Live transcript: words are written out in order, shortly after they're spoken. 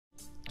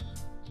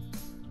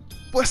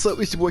What's up?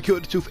 It's your boy Kill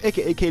the Truth,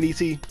 aka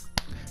KDT,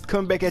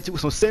 coming back at you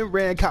with some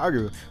Senran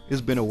Kagura. It's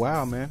been a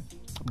while, man,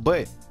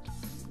 but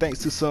thanks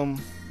to some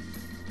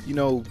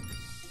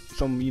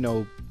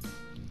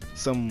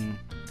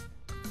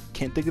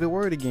can't think of the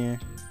word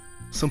again.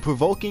 Some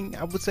provoking,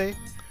 I would say.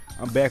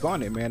 I'm back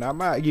on it, man. I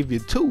might give you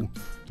 2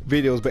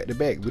 videos back to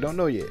back. We don't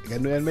know yet.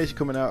 Got new animation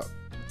coming out,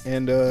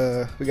 and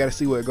we gotta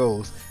see where it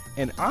goes.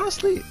 And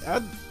honestly, I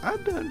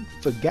done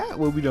forgot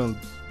where we done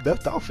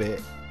left off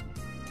at.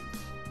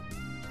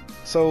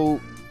 So,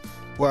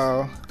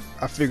 while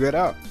I figure it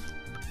out,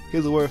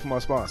 here's a word from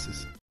our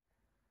sponsors.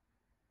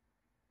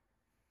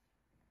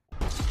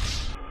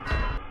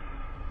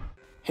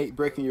 Hate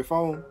breaking your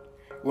phone?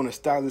 Want a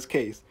stylish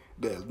case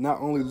that not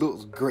only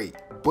looks great,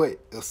 but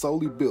is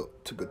solely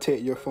built to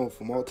protect your phone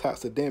from all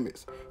types of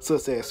damage,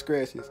 such as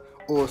scratches,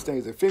 oil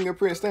stains, and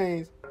fingerprint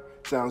stains?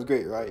 Sounds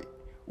great, right?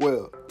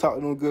 Well, talk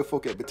to them good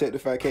folk at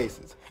Protectify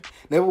Cases.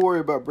 Never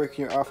worry about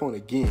breaking your iPhone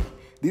again.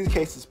 These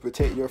cases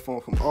protect your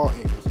phone from all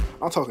angles.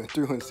 I'm talking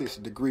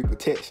 360-degree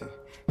protection,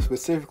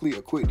 specifically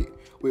equipped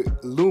with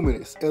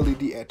luminous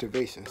LED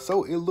activation,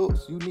 so it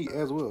looks unique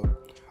as well.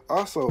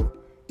 Also,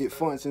 it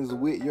functions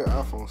with your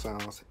iPhone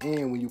sounds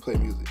and when you play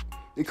music.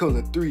 It comes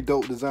in 3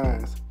 dope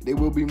designs. There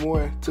will be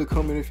more to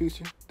come in the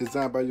future,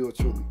 designed by yours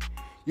truly.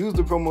 Use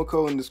the promo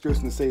code in the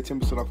description to save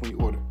 10% off when you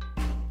order.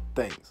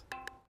 Thanks.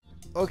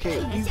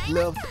 Okay, we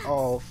left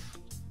off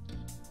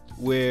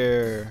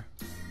where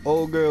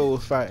old girl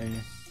was fighting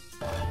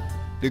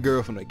the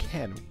girl from the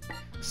academy.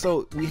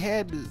 So we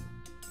had to,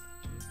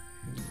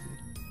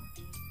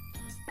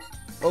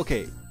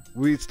 okay,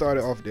 we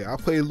started off there. I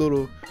played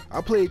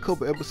a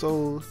couple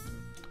episodes,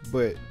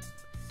 but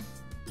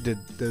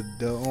the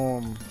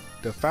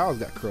files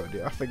got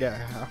corrupted. I forgot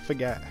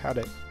how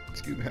that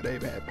even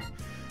happened.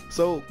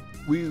 So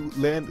we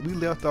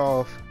left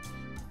off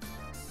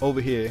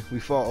over here. We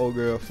fought old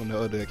girl from the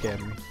other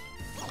academy.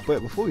 But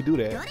before we do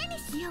that,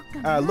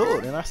 I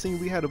looked and I seen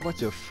we had a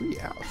bunch of free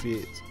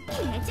outfits.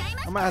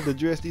 I might have to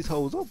dress these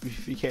hoes up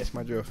if you catch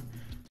my drift.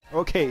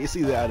 Okay, it's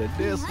either out of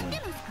this one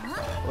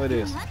or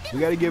this. We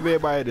gotta give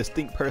everybody a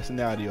distinct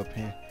personality up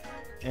here.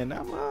 And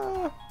I'm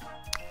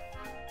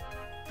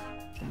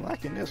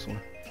liking this one.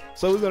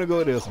 So we're gonna go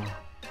with this one.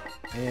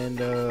 And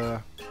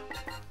I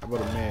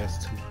bought a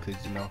mask too, cause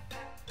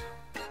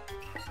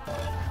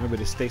remember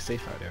to stay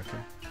safe out there,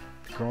 okay?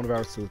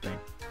 Coronavirus is a thing.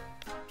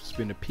 Just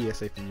been a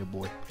PSA from your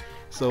boy.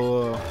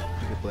 So look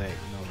at black,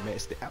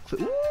 match the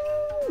outfit.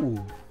 Ooh,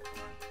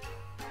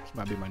 this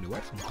might be my new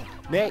wife.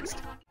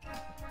 Next.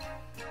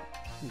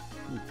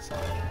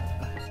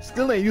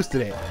 Still ain't used to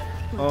that.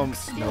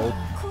 No.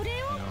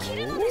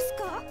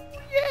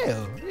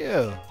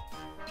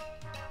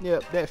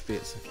 Yep, that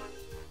fits.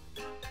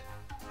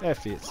 I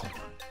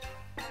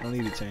don't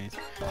need to change.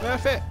 Matter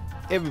of fact,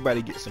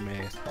 everybody gets some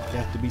ass. You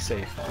have to be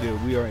safe.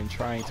 Dude, we are in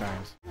trying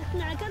times.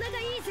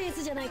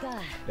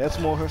 That's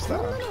more her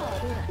style.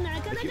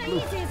 Make it blue.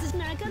 Is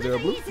there a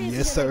blue?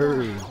 Yes,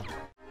 sir.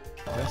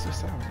 That's her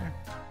style, man.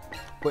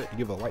 But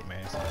give a white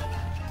mask.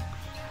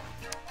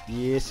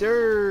 Yes,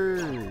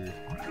 sir.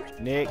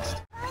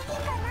 Next.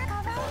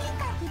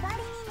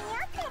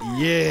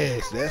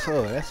 Yes, that's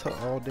her. That's her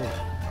all day.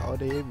 All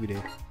day, every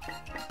day.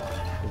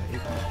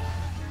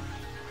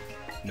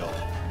 No,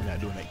 we're not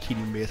doing that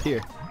kitty mess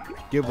here.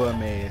 Give her a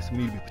mask. We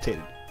need to be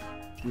protected.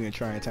 We in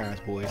trying times,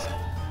 boys.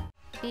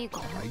 I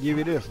give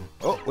you this one.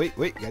 Oh, wait.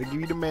 Gotta give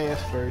you the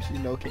mask first.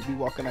 Can't be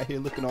walking out here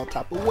looking all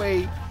type of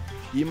way.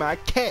 You my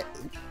cat.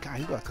 God,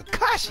 you like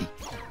Kakashi.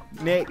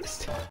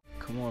 Next.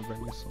 Come on,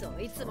 bring this one.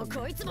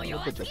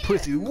 Look at the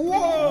pussy.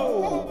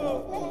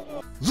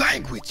 Whoa!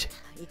 Language!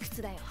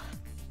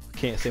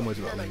 Can't say much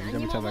about language.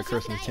 Every time I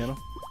curse on the channel,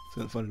 it's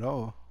not fun at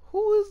all.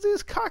 Who is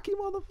this cocky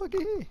motherfucker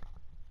here?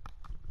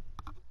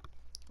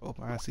 Oh,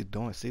 I see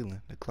doing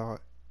ceiling. The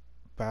clock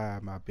by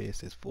my bed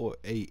says 4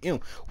 a.m.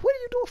 What are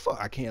you doing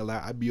for? I can't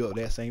lie. I be up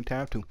that same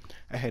time too.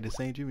 I had the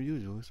same dream as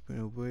usual. It's been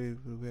a way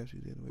for the best. You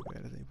didn't wake up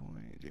at the same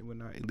point. It would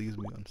not. It leaves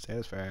me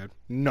unsatisfied.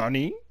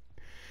 Nani?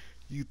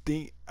 You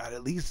think I'd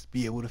at least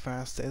be able to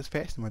find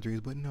satisfaction in my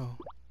dreams, but no.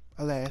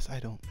 Alas, I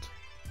don't.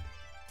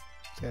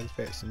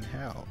 Satisfaction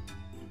how?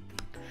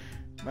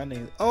 My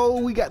name.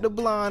 Oh, we got the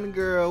blonde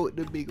girl with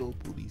the big old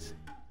boobies.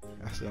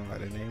 I still don't like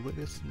that name, but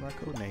this is my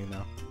code name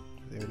now.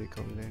 There they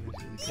call it.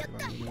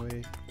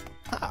 Anyway.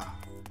 Ha!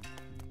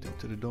 Jump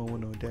to the door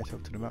window and dash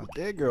up to the mouse.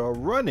 That girl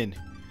running.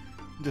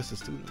 I'm just a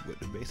student, but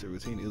the basic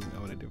routine isn't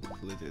all that different.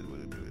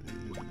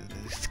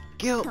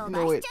 Skill. You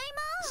know what?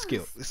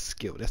 Skill. It's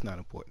skill. That's not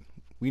important.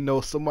 We know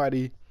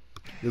somebody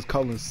is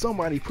calling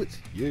somebody pussy.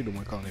 You're the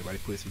one calling everybody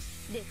pussies.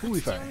 Who we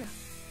fighting?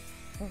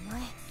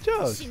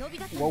 Jugs.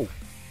 Whoa.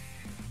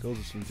 Those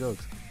are some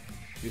jugs.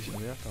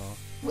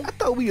 I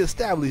thought we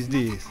established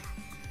this.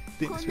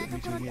 Didn't expect me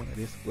to again like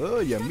this.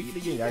 Well, you meet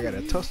again. I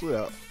gotta tussle it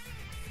out.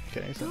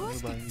 Okay, so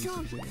everybody needs to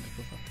see in the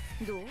profile.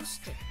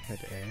 Had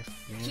to ask.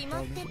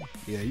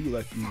 Yeah, you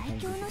like you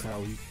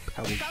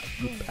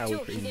power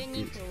crazy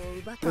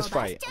bitch. Let's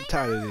fight. I'm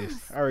tired of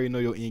this. I already know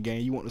your end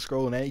game. You want the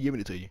scroll and I ain't giving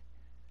it to you.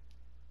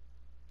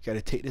 You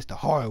gotta take this the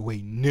hard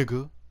way,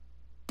 nigga.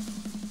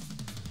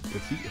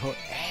 Defeat her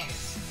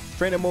ass.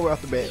 Train them over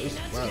off the bat.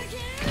 Wow.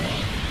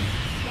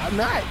 I'm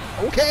not.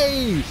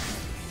 Okay.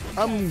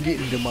 I'm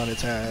getting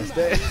demonetized.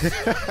 I'm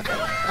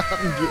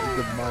getting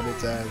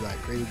demonetized like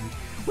crazy.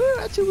 Where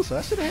did I choose her?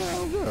 I should have had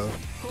old girl.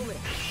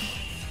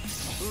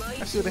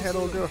 I should have had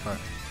old girl her.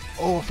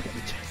 Oh, I forgot to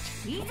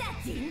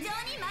change.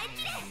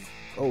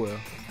 Oh well.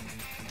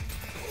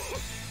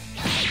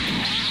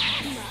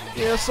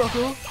 Yeah,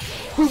 sucker.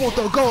 We want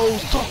the gold,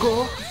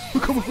 sucker. We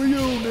coming for you,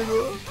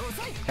 nigga.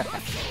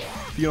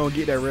 If you don't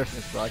get that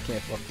reference, bro, I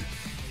can't fuck you.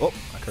 Oh,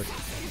 I cursed.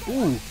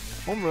 Ooh,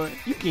 home run.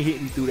 You can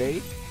hit me through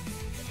that.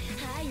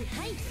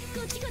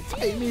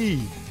 Fight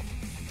me.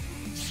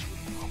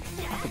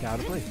 I forgot how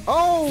to play.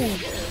 Oh!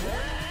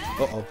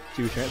 Uh-oh,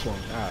 she was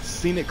transforming. I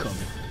seen it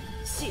coming.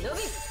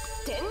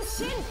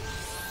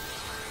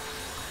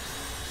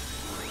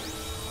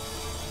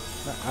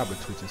 My eyebrow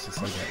twitching since I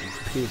got this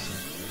piercing.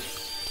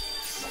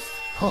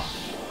 Huh.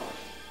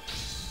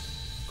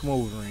 Come on,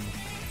 Wolverine.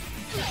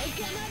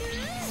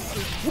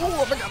 Whoa,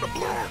 I forgot to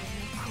blow.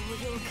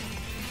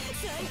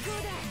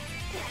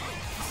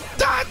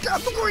 Die,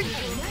 the ring.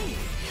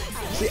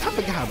 See, I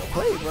forgot how to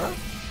play, bro.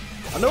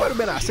 I know it have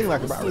been I sing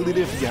like it, but I really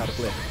did forget how to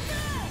play.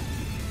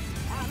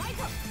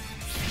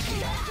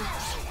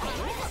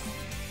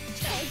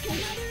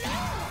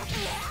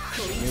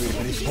 Maybe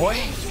finish, boy.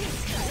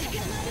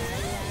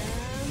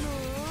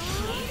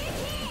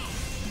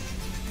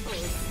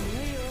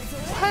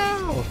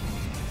 Wow!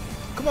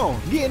 Come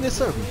on, get in this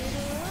circle.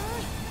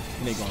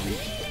 It ain't gonna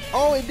reach.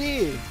 Oh, it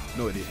did.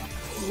 No, it didn't.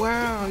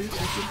 Wow, you're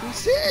such a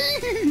BC.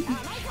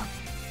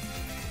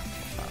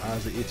 My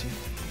eyes are itching.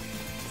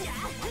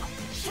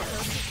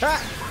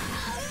 Ah!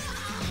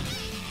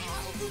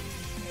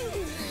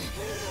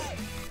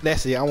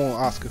 That's it. I want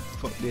Oscar.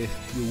 Fuck this.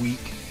 You're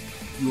weak.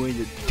 You and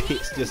your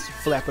tits just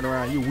flapping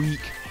around. You're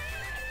weak.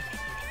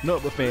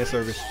 Nothing but fan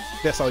service.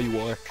 That's all you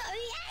are.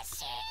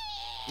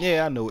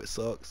 Yeah, I know it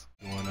sucks.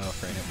 Going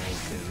off right now,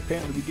 because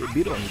apparently we get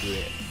beat up when we do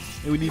that.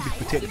 And we need to be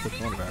protected from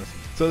coronavirus.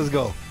 So let's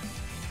go.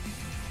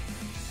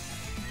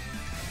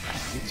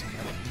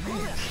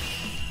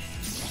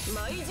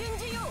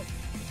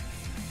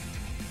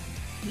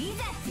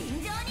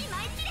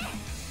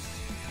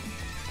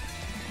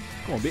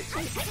 Come on, bitch.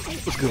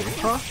 What's good,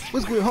 huh?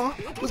 What's good, huh?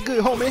 What's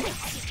good, homie?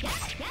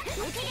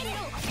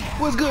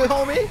 What's good,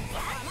 homie?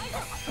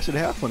 I should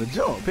have fun to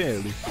jump,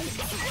 apparently.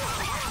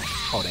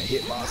 Oh, that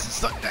hitbox is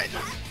so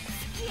dangerous.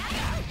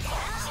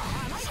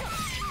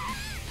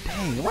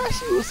 Dang, why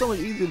she was so much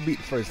easier to beat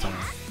the first time?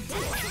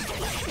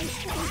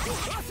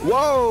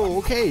 Whoa,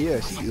 okay, yeah,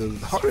 she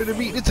is harder to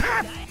beat the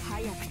time.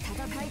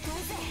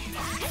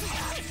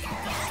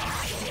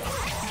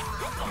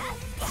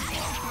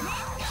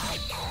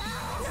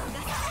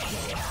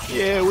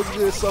 Yeah, what's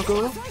good,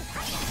 sucker?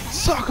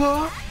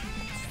 Sucker!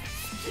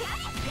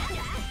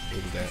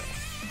 What was that?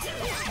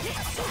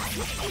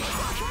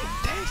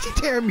 Dang, she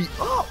tearing me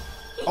up!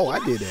 Oh, I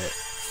did that.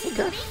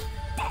 Okay.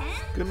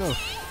 Good enough.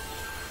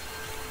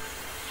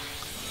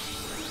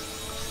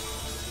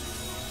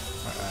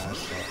 My eyes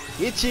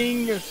are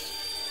itching.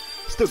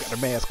 Still got the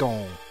mask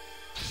on.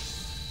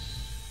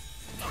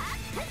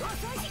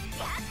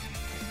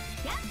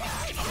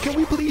 Can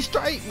we please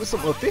strike with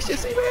some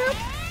efficiency, man?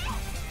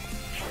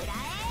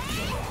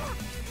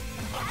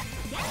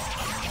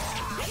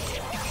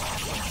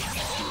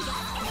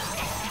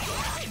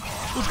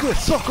 What's good,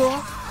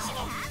 sucker?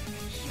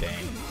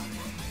 Dang.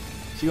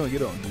 She gonna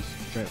get on this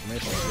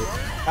transformation.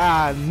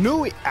 I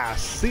knew it. I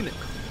seen it.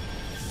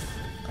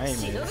 I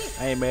ain't mad.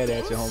 I ain't mad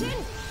at you, homie.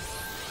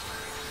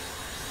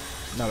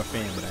 Not a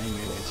fan, but I ain't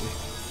mad at you.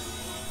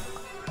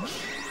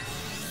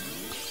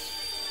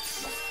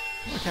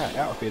 Look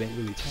how outfit ain't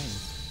really changed.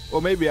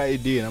 Or maybe I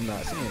did. I'm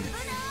not seeing it.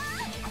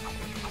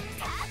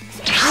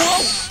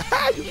 Whoa!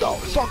 How you go,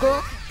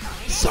 sucker?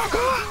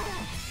 Sucker!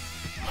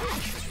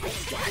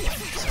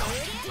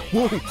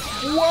 Whoa!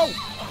 Whoa!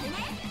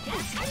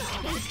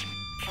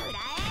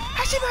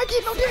 How she not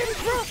getting no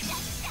damage, bro?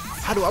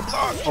 How do I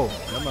block? Oh,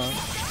 never mind.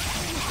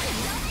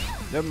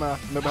 Never mind.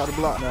 Remember how to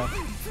block now.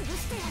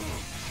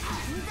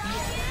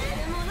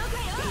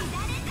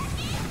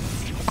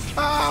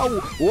 Ow!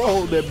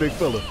 Whoa, that big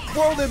fella.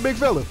 Whoa, that big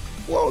fella.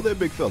 Whoa, that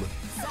big fella.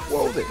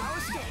 Whoa, that.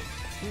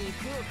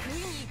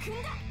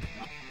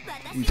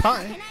 You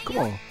tying? Come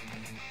on.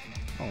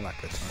 I don't like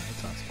that time. That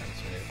time's kind of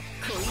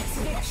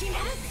sad.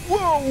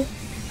 Whoa!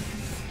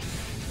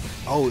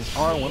 Oh, it's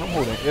R1. I'm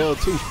holding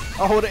L2.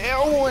 I'm holding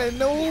L1.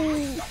 No!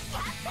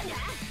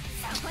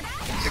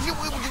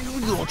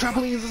 You on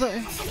trampolines or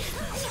something?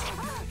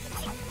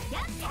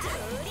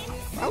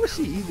 Why was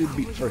she easy to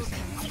beat the first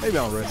time? Maybe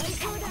I'm rusty.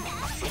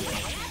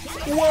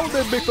 Whoa,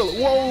 that big fella.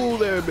 Whoa,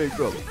 that big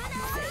fella.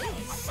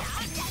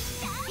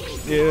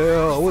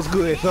 Yeah, what's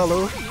good,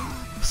 fella?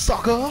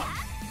 Sucker!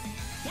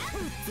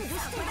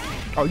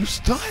 Oh, you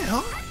stunned,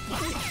 huh?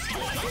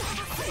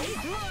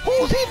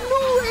 Who's hitting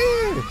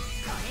me?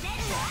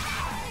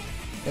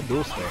 That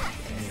dual stack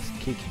ass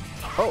kicking.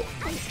 Oh!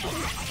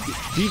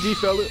 GG,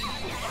 fella.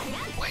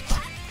 What?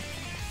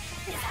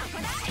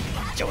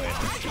 Get your ass.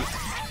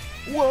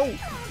 Whoa!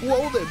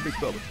 Whoa, that big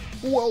fella.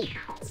 Whoa.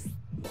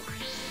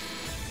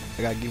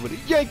 I gotta give it a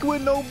yank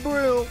with no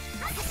brim.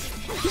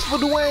 This for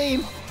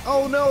Dwayne.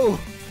 Oh no.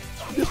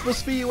 This for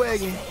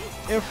Speedwagon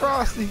and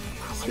Frosty.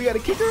 We gotta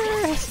kick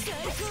her ass.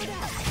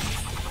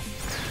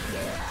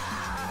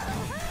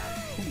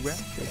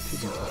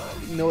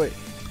 You know what?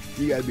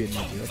 You gotta be a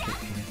ninja. Okay.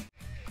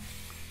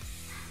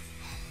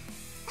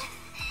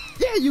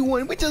 Yeah, you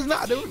won. We just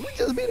not. We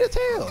just beat his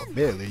tail.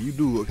 Barely. You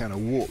do look kind of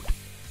warped.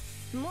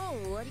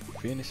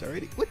 Finish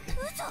already? What?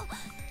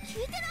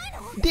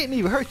 Didn't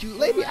even hurt you,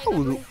 lady. I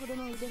was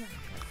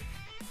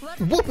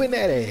whooping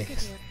that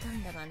ass.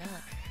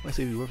 Let's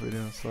see if you work for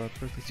them. So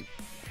perfect.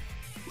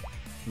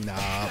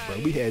 Nah, bro.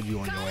 We had you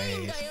on your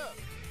ass.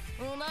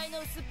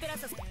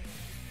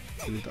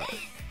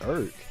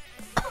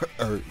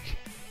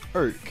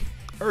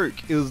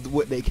 Irk is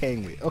what they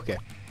came with. Okay.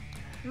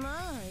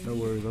 No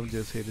worries, I'm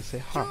just here to say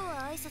hi.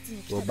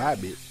 Well, bye,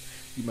 bitch.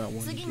 You might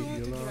want to get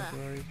your love,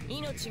 right?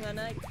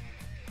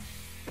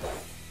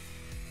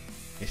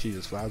 And she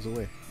just flies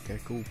away. Okay,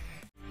 cool.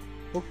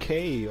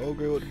 Okay, old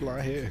girl with the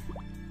blonde hair.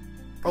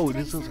 Oh,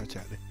 this is her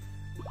child.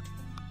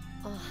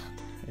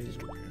 Hey,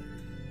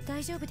 are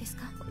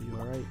you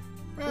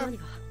alright?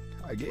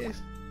 I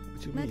guess.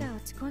 What you mean?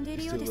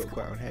 You still look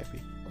quite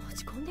unhappy.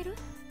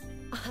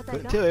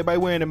 But tell everybody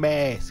wearing a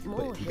mask.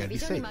 But you gotta be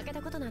safe.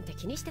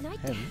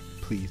 Hey,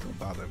 please don't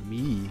bother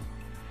me.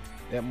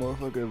 That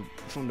motherfucker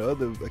from the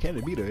other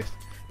academy beat us.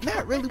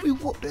 Not really, we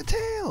whooped the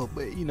tail.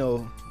 But you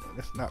know,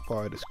 that's not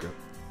part of the script.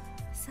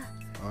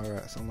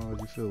 Alright, so long as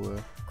you feel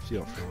well. She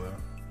don't feel well.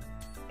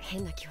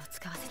 You're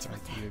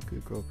a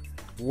good girl.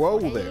 Whoa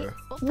there.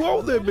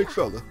 Whoa there, big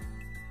fella.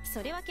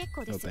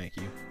 No thank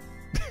you.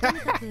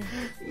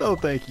 No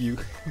thank you.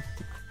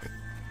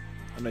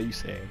 I know you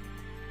sad.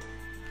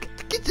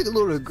 Get your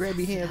little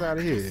grabby hands out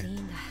of here.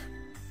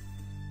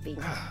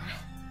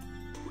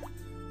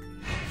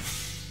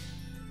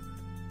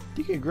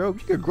 You can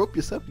grope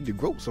yourself. You can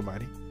grope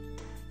somebody.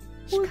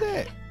 Who's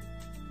that?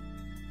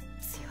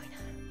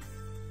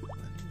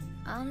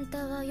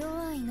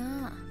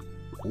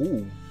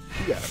 Ooh,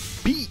 she got a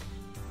beat.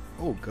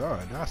 Oh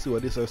god, now I see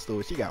what this her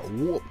story. She got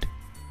whooped.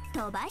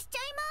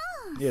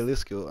 Yeah,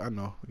 let's go. I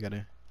know. We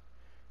gotta.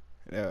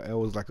 That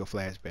was like a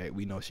flashback.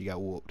 We know she got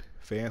whooped.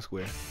 Fair and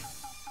square.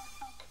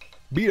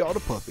 Beat all the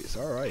puppets.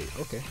 Alright,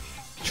 okay.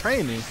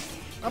 Training?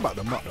 I'm about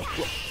to mop the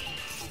floor.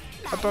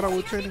 I thought I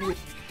was training with.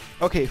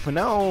 Okay, from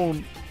now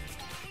on,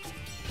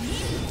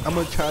 I'm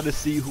gonna try to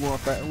see who I'm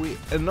fighting with.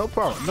 And no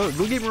problem. No,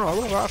 don't get me wrong.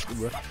 I love Oscar,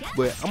 bro.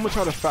 But I'm gonna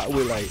try to fight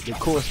with like the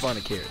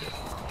corresponding character.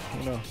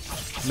 You know,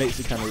 makes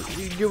it kind of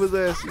give us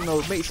ass. You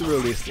know, makes it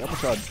realistic. I'm gonna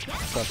try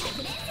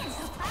something.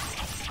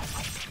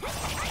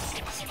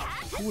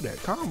 Ooh,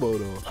 that combo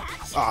though.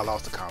 Oh, I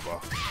lost the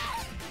combo.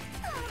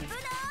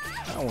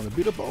 I don't want to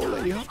beat up an old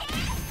lady, huh?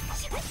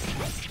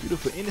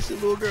 Beautiful,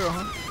 innocent little girl,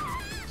 huh?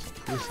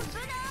 Listen.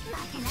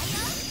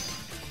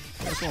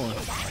 That's on. I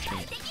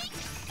can't.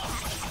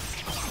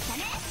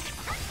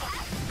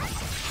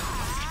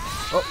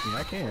 Oh, yeah,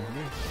 I can.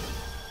 Yeah.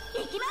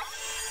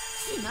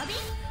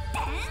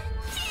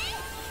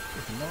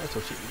 No, it's so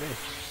shit today.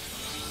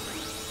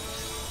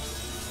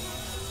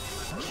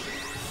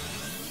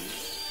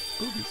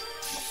 Boobies.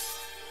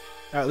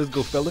 Alright, let's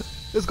go, fella.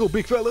 Let's go,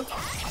 big fella.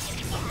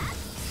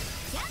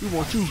 We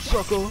want you,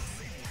 sucker.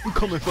 We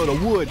coming for the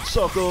wood,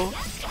 sucker.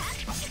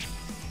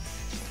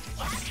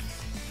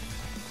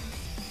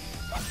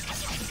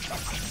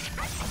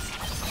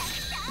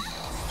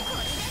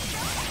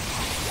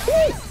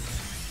 Woo!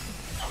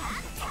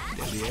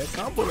 Yeah,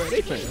 combo right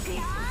there, fam.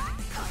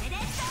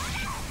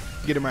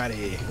 Get him out of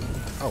here.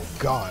 Oh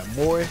god,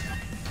 boy.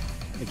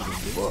 Nigga gonna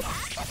give up.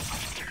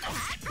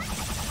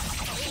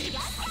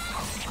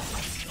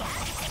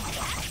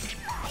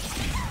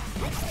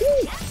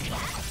 Woo!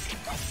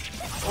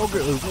 Oh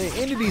girl, man,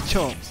 any of these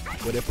chumps,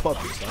 but they're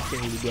puppets. So I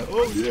can't really be like,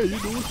 oh yeah, you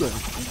doing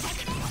something.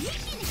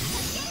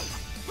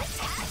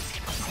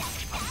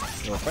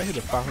 Yo, if I hit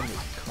a 500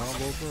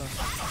 combo, bro.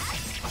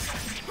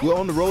 We're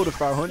on the road to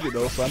 500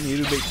 though, so I mean, it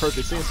would make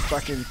perfect sense if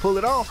I can pull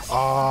it off.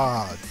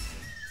 Ah,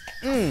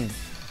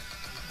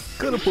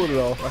 could have pulled it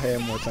off. I had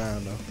more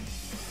time though.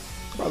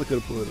 Probably could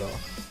have pulled it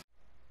off.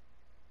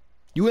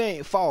 You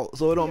ain't fault,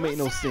 so it don't make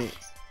no sense.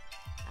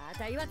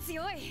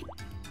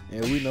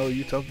 And we know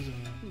you tough as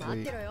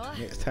wait,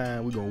 next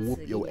time we gonna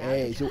whoop your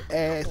ass. Your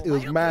ass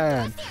is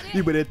mine.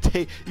 You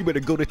better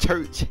go to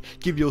church,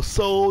 give your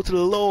soul to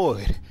the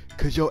Lord,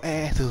 cause your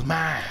ass is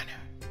mine.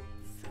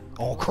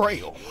 On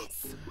Crail.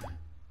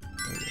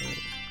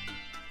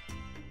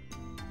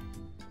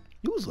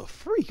 You was a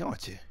freak,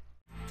 aren't you?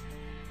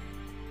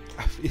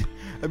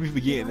 I be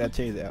forgetting that I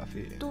changed the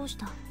outfit.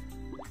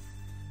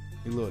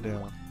 You look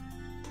down.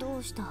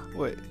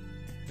 What?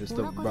 There's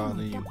stuff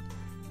bothering you.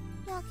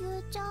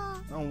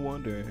 I'm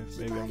wondering if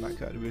maybe I'm not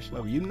cut to be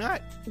slow. You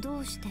not?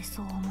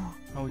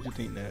 How would you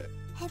think that?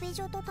 To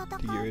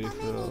get ready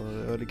for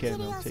the other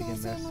academy, I'm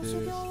taking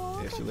massive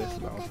extra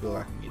lessons. I don't feel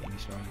like I'm getting any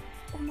stronger.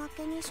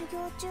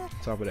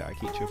 Top of that, I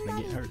keep tripping and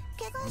getting hurt.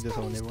 I'm just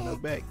holding everyone else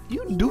back.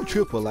 You do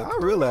trip a lot. I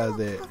realize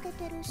that.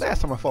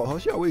 Last time I fought her,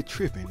 she always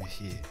tripping and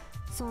shit.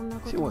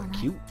 She wasn't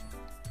cute.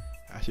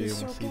 I sure want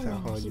to see how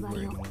hard you work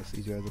and want to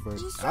see you as a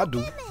bird. I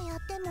do.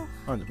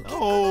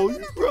 Oh,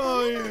 you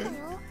crying.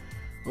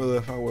 Well,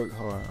 if I work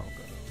hard, I'm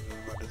gonna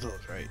get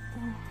results, right?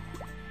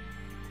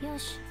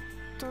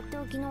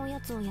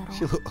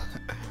 She look.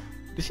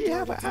 Did she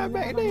have an eye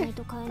back there? I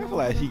feel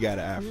like she got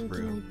an eye for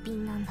real.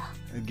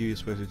 I'll give you a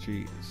special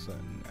treat.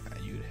 Son,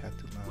 you'd have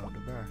to line up the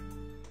bar.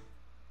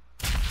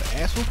 The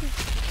ass whooping?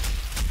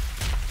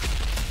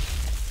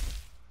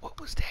 What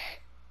was that?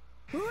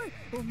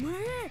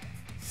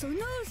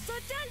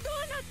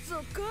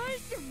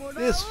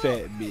 This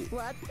fat bitch.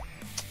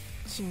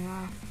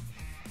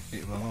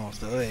 It belongs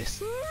to us.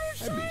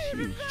 That bitch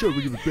huge. Sure,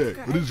 we give it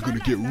back, but this is gonna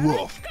get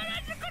rough.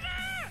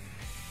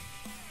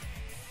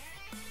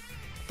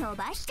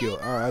 Skill,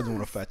 alright, I just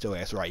wanna fight your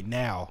ass right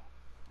now.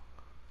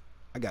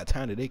 I got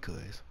time today,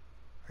 cuz.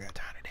 I got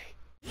time today.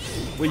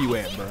 Where you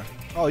at, bro?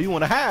 Oh, you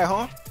wanna hide,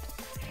 huh?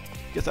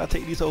 Guess I'll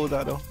take these hoes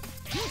out, though.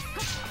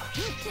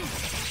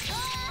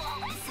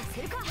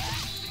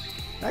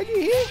 I get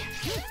hit.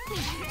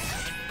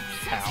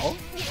 How?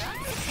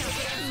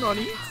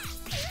 Nani?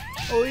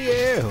 Oh,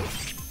 yeah.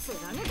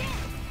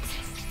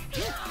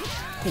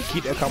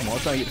 Keep that, come on, I'm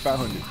trying to get to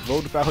 500.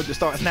 Road to 500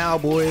 starts now,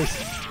 boys.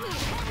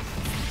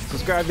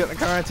 Subscribe, get the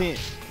content.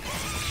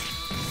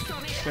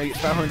 Trying to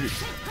get 500.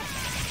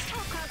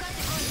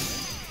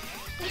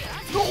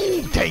 No,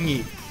 dang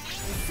it.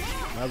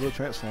 Might as well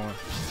transform.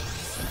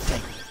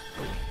 Dang it.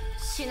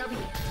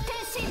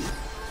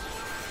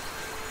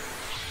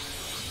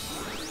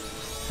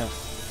 Huh.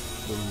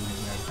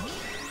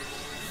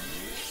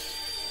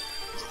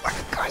 Like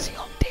a Gazi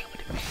all day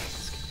with the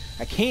mask.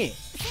 I can't.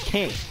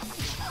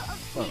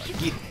 Oh,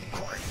 get it.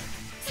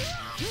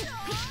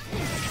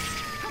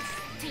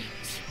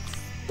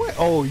 What?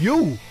 Oh,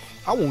 you.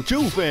 I want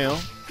you, fam.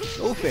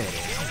 So fast.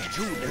 I want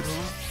you, nigga.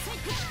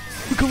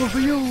 We coming for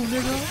you,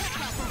 nigga.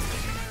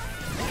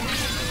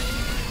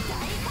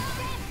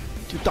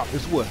 You thought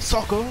this was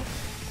soccer?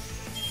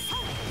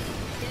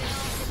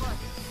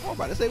 I'm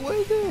about to say, what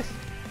is this?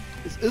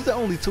 It's the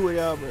only two of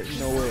y'all, but you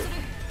know what?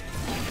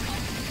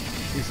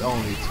 It's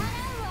only two.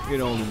 It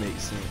only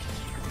makes sense.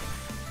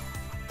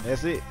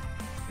 That's it.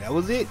 That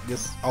was it.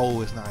 This,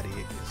 oh, it's not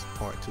it. It's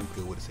part 2.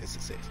 Good, what it says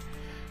success.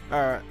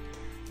 Alright.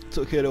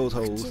 Took care of those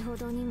hoes.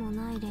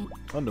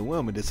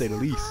 Underwhelming to say the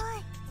least.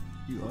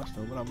 You are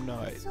but I'm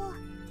not.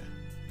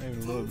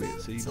 Maybe a little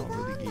bit, so you don't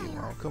really get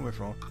where I'm coming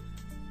from.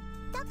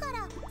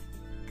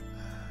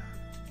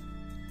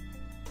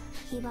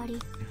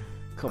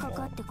 Come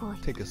on,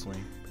 take a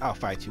swing. I'll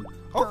fight you.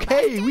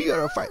 Okay, we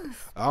gotta fight.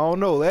 I don't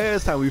know.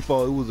 Last time we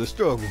fought, it was a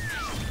struggle.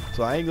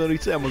 So I ain't gonna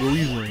tell I'm gonna go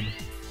easy.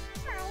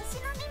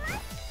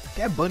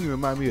 That bunny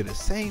remind me of the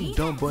same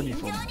dumb bunny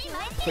from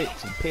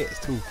Pets and Pets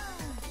too.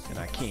 And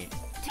I can't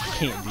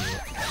do it.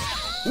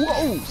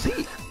 Whoa,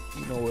 see?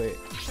 You know what?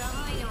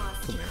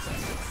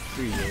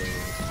 Come here,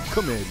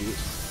 come here, dude.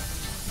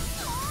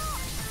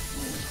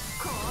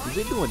 Is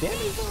it doing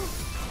damage?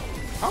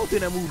 I don't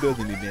think that move does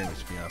any damage,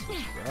 to be honest with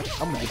you, bro.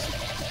 I'm gonna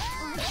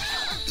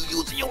just... You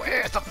using your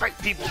ass to fight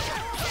people.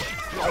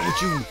 What's wrong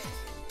with you?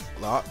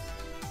 Lock.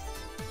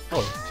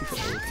 Oh, she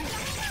froze.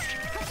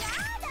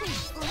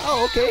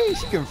 Oh, okay,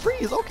 she can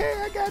freeze. Okay,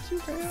 I got you,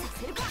 fam.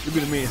 It's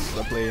been a minute since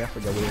I played. I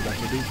forgot what I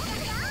can do.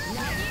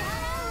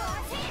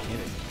 And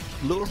it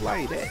looks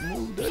like that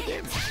move does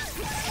damage.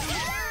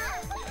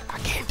 I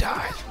can't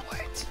dodge.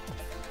 What?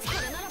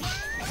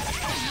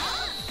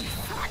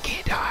 I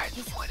can't dodge.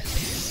 What is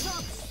this?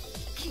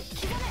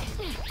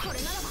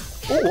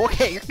 Oh,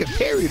 okay, I can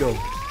parry though.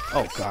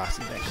 Oh gosh,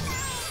 see that.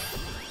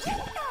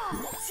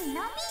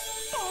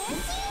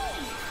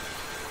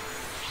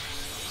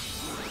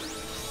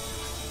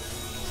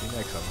 See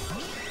that coming.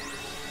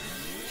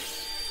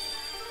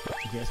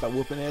 You can't stop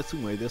whooping ass too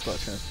much, they'll start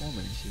transforming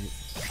and shit.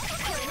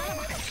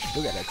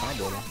 Still got that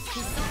combo though. I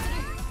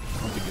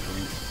don't think it's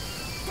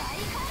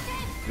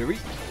the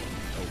reach.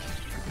 Oh.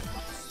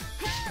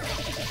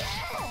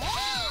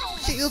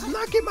 She was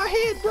knocking my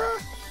head, bro.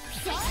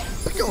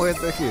 Put your ass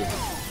back here.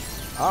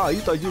 Oh, you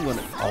thought you were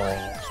gonna.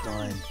 Oh,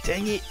 stun.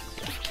 Dang it.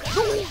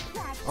 No.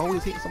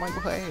 Always hit somebody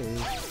with her ass.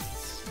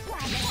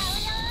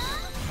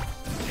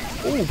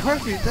 Oh,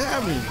 perfect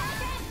timing.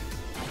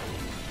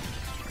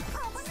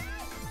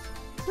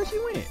 Where she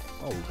went?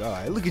 Oh,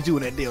 God. Look at you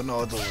in that damn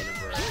Naruto in it,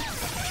 bro.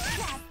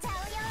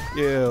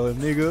 Yeah,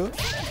 nigga.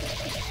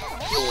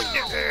 You with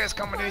that ass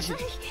combination.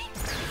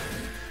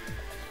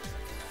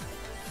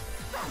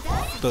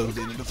 Thugs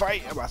in the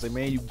fight. I'm about to say,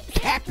 man, you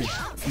tapping.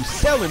 You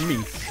selling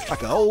me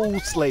like an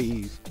old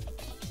slave.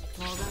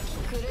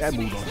 That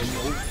move don't do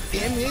no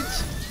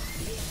damage.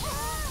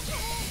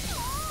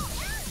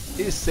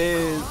 It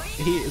says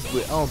hits,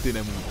 but I don't think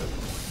that move does.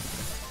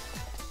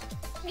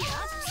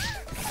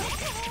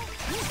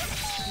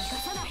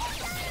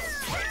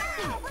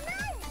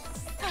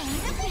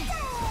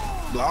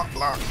 Block,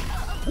 block.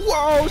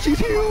 Whoa, she's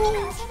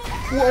huge.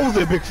 What was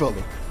that big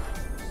fella?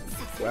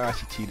 Wow,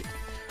 she cheated.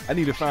 I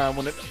need to find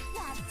one of them.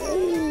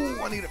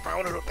 Oh, I need to find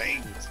one of those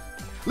things.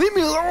 Leave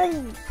me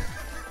alone.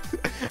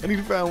 I need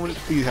to find one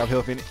of these. Have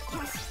health in it.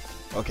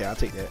 Okay, I'll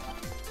take that.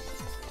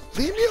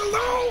 Leave me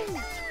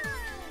alone!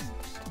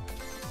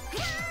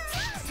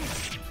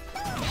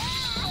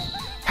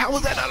 How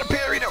was that not a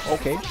parry though?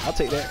 Okay, I'll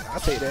take that. I'll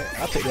take that.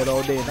 I'll take that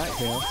all day and night,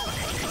 fam.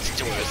 Sit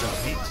your ass up,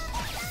 bitch.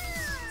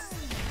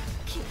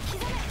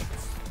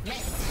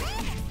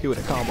 Hit with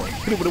a combo.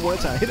 Hit it with it one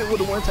time. Hit it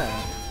with it one time.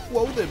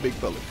 Whoa there, big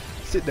fella.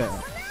 Sit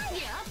down.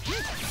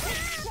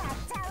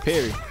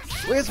 Parry.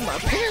 Where's my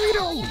parry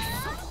though?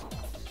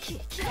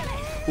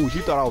 Ooh,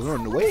 you thought I was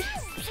running away?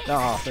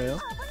 Nah,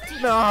 fam.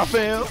 Nah,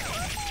 fam.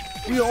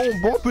 We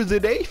on bumpers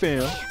today,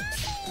 fam.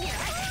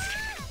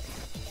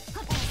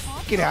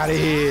 Get out of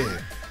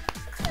here.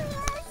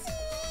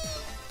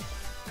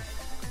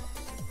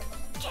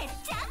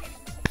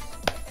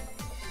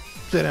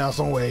 Sit down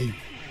some way.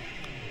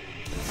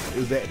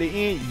 Is that the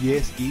end?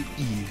 Yes, it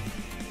is.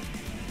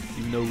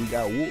 Even though we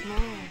got whooped.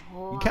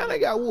 We kind of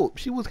got whooped.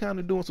 She was kind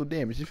of doing some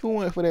damage. If we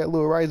went for that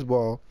little rice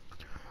ball,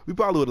 we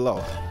probably would have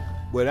lost.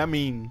 But I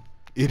mean,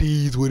 it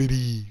is what it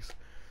is. I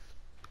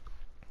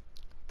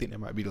think that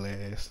might be the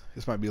last.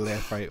 This might be the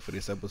last fight for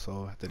this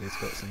episode after this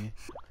cutscene.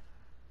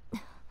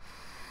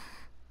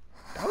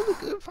 That was a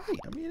good fight.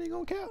 I mean, it ain't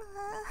gonna count.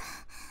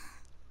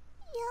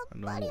 I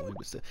know I won't,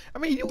 but still. I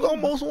mean, you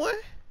almost won.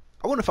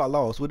 I wonder if I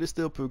lost. Would it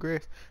still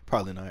progress?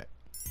 Probably not.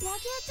 I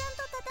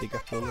think I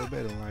feel a little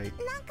better. Like,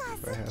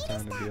 if I have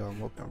time to be all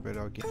moped, I'm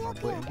better off getting my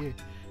butt in gear.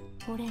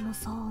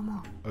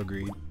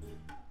 Agreed.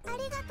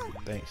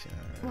 Thanks, you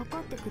know,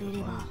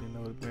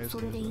 the best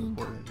is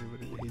important.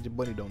 Here's your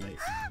bunny donate.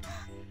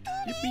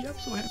 Yippee, I'm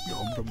so happy.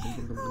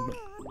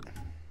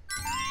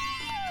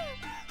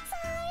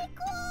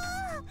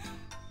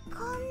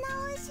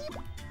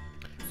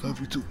 Love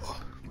you too.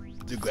 Oh,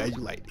 just glad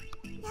you liked it.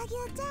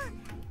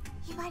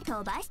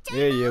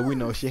 Yeah, we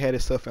know she had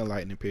herself in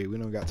lightning period. We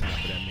don't got time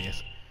for that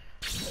mess.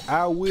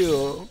 I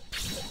will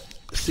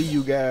see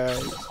you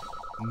guys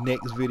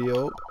next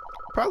video.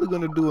 Probably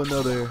gonna do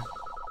another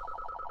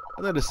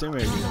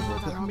Senran video, bro.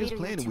 Cause I miss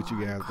playing it with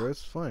you guys, bro.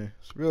 It's fun.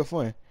 It's real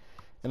fun.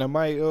 And I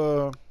might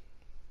yeah,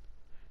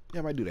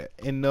 I might do that.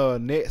 And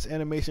next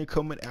animation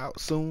coming out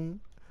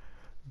soon.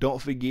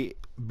 Don't forget,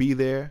 be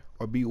there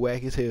or be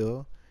whack as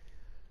hell.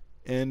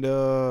 And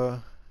I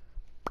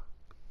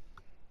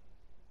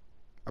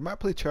might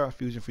play Child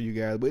Fusion for you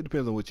guys, but it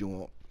depends on what you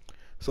want.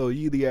 So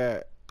you either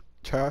got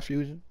Child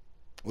Fusion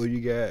or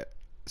you got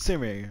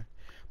Senran,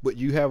 but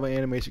you have an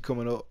animation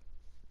coming up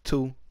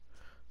too.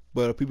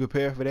 But be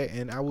prepared for that,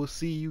 and I will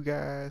see you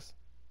guys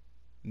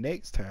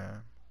next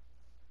time.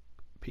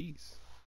 Peace.